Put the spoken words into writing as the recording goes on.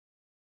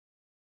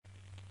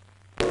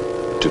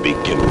to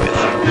begin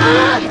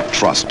with.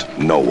 Trust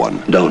no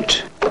one.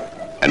 Don't.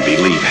 And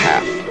believe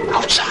half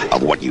Outside.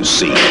 of what you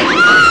see.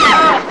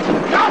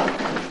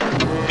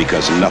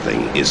 Because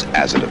nothing is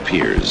as it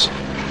appears.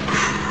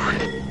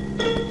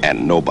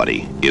 And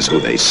nobody is who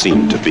they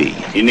seem to be.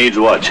 He needs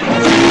watching.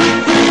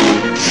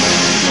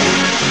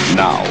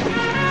 Now,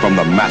 from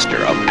the master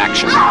of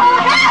action,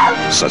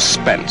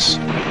 suspense,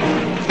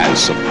 and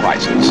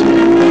surprises.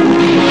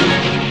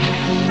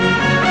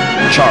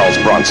 Charles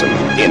Bronson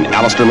in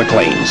Alistair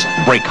McLean's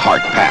Breakheart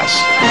Pass.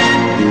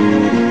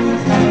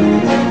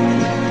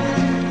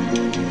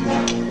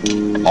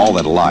 All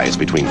that lies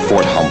between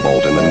Fort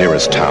Humboldt and the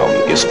nearest town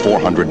is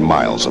 400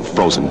 miles of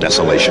frozen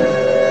desolation,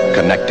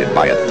 connected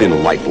by a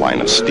thin lifeline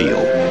of steel.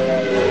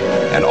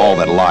 And all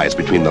that lies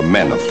between the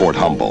men of Fort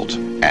Humboldt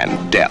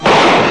and death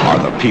are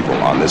the people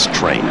on this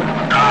train.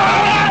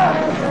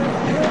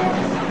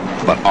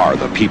 But are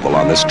the people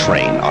on this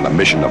train on a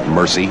mission of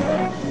mercy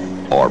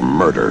or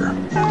murder?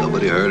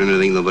 Nobody heard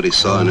anything, nobody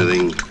saw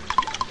anything.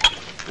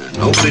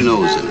 Nobody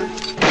knows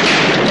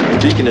anything.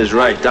 Deacon is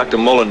right. Dr.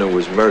 Molyneux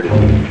was murdered.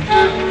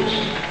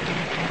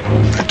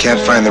 I can't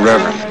find the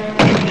Reverend.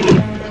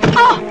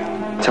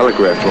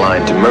 Telegraph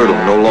line to Myrtle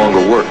no longer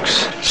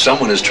works.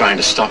 Someone is trying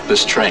to stop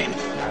this train.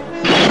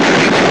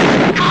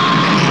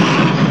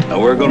 Now,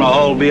 we're gonna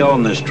all be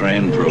on this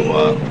train for a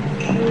while.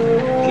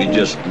 We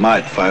just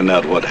might find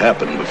out what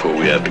happened before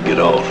we have to get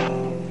off.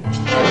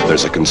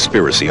 There's a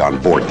conspiracy on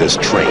board this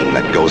train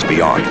that goes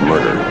beyond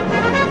murder.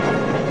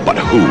 But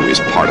who is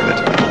part of it?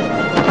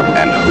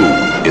 And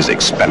who is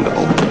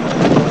expendable?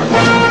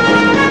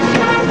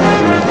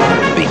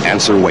 The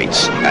answer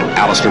waits at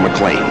Alistair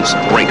McLean's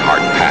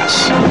Breakheart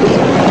Pass.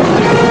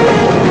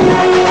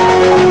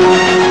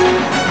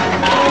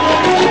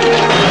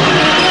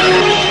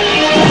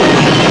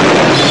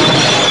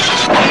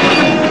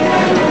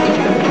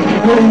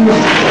 Going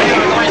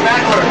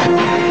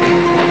backward.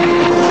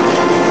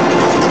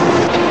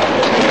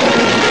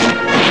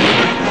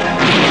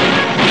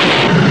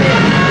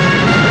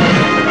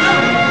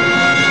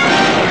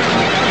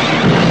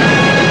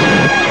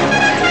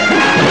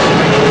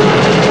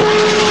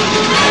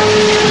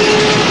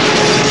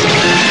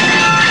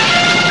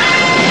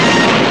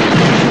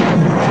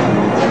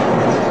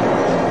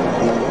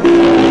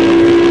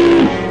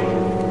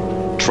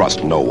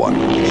 Trust no one.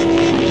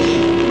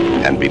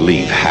 And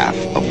believe half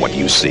of what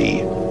you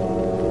see.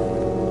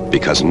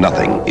 Because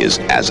nothing is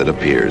as it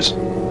appears.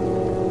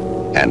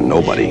 And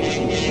nobody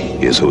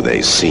is who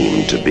they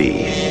seem to be.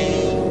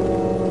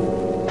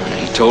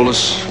 He told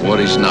us what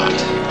he's not,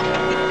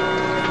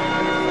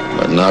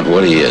 but not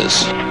what he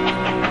is.